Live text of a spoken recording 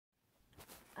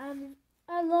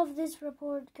I love this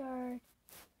report card.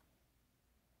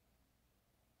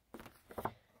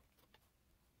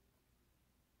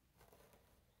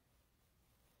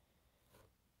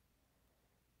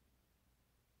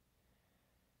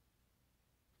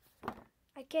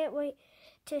 I can't wait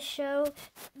to show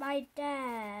my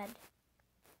dad.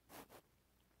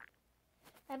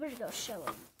 I'm gonna go show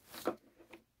him.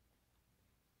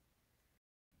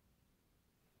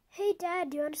 Hey Dad,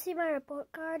 do you want to see my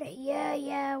report card?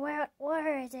 Yeah,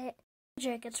 where is it?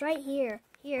 Magic, it's right here.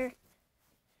 Here.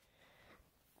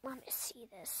 Let me see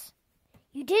this.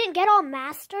 You didn't get all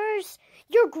masters?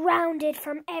 You're grounded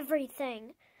from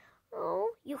everything.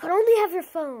 Oh, you can only have your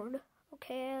phone.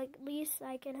 Okay, at least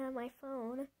I can have my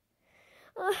phone.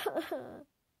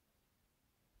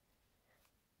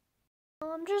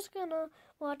 I'm just gonna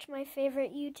watch my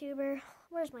favorite YouTuber.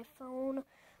 Where's my phone?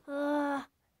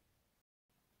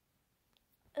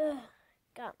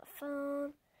 Got my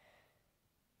phone.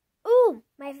 Ooh,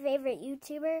 my favorite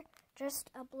YouTuber just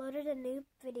uploaded a new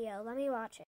video. Let me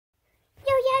watch it.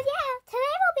 Yeah.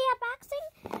 Today we'll be unboxing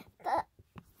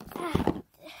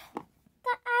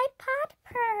the iPod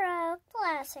Pro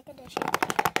Classic Edition.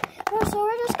 So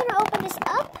we're just gonna open this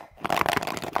up.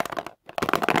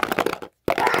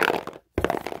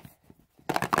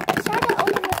 It's hard to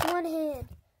open with one hand.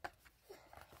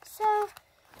 So,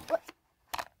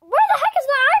 where the heck is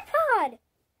the iPod?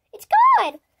 It's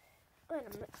gone. Wait a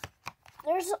minute.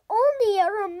 There's only a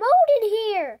remote in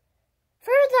here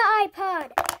for the iPod.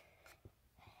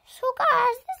 So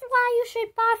guys, this is why you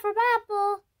should buy from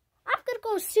Apple. I'm gonna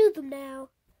go sue them now.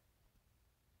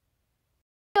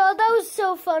 Oh, that was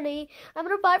so funny. I'm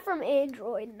gonna buy from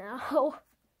Android now.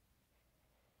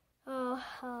 I'm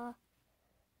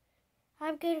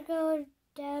gonna go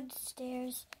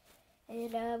downstairs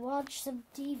and watch some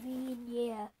TV and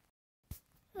yeah.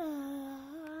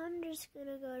 I'm just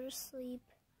gonna go to sleep.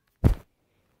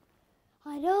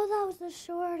 I know that was a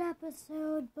short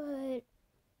episode, but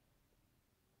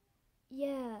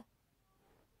yeah.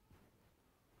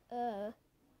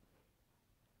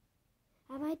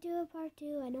 I might do a part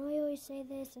 2. I know I always say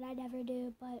this and I never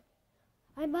do, but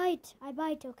I might,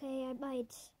 okay? I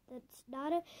might. That's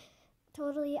not a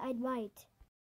totally, I might.